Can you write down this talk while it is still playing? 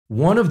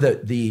one of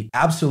the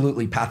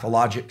absolutely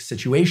pathologic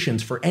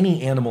situations for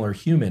any animal or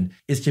human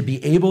is to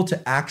be able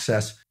to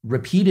access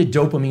repeated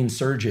dopamine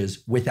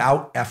surges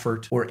without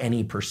effort or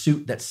any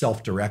pursuit that's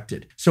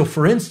self-directed. So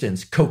for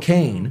instance,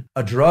 cocaine,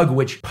 a drug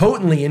which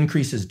potently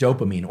increases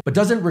dopamine, but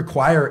doesn't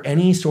require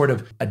any sort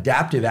of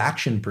adaptive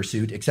action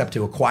pursuit except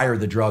to acquire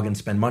the drug and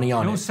spend money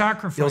on it. No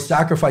sacrifice. No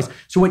sacrifice.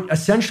 So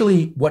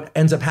what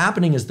ends up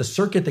happening is the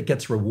circuit that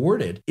gets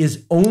rewarded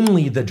is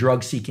only the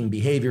drug-seeking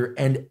behavior,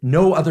 and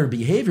no other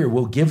behavior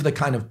will give the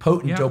kind of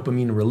potent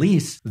dopamine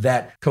release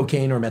that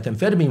cocaine or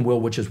methamphetamine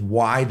will, which is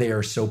why they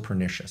are so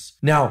pernicious.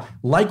 Now,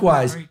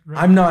 likewise, right.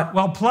 I'm not...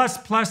 Well,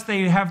 plus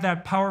they have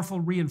that powerful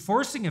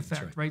reinforcing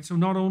effect, right? So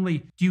not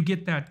only do you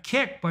get that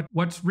kick, but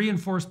what's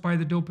reinforced by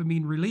the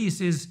dopamine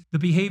release is the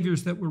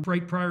behaviors that were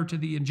right prior to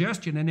the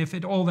ingestion. And if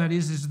all that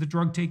is the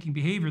drug-taking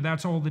behavior,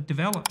 that's all that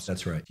develops.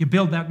 That's right. You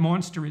build that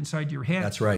monster inside your head. That's right.